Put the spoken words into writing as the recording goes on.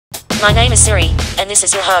My name is Siri, and this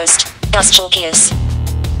is your host, Chalkias.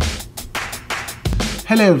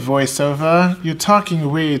 Hello, voiceover. You're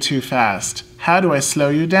talking way too fast. How do I slow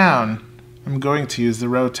you down? I'm going to use the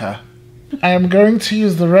rotor. I am going to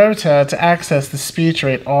use the rotor to access the speech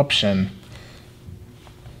rate option.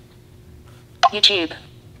 YouTube.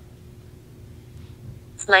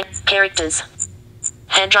 Length characters.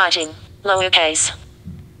 Handwriting, lowercase.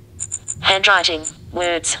 Handwriting,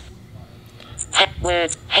 words.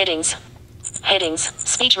 Words, headings. Headings,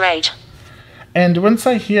 speech rate. And once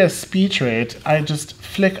I hear speech rate, I just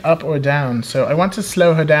flick up or down. So I want to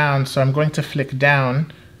slow her down, so I'm going to flick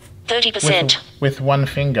down 30%. with one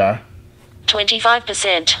finger.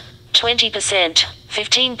 25%. 20%.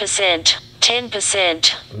 15%.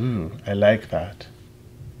 10%. Ooh, I like that.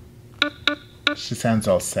 She sounds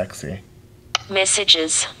all sexy.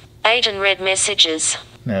 Messages. 8 and read messages.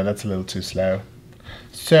 No, that's a little too slow.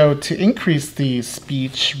 So to increase the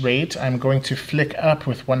speech rate, I'm going to flick up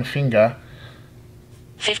with one finger.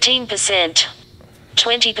 15%.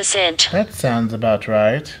 20%. That sounds about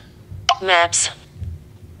right. Maps.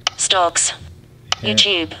 Stocks. Yeah.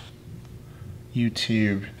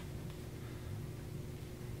 YouTube.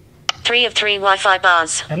 3 of 3 Wi-Fi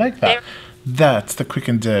bars. I like that. That's the quick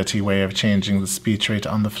and dirty way of changing the speech rate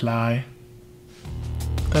on the fly.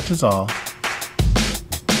 That is all.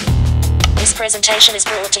 This presentation is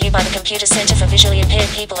brought to you by the Computer Center for Visually Impaired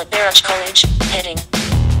People at Baruch College. Heading.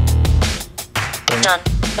 Done.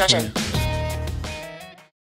 Button.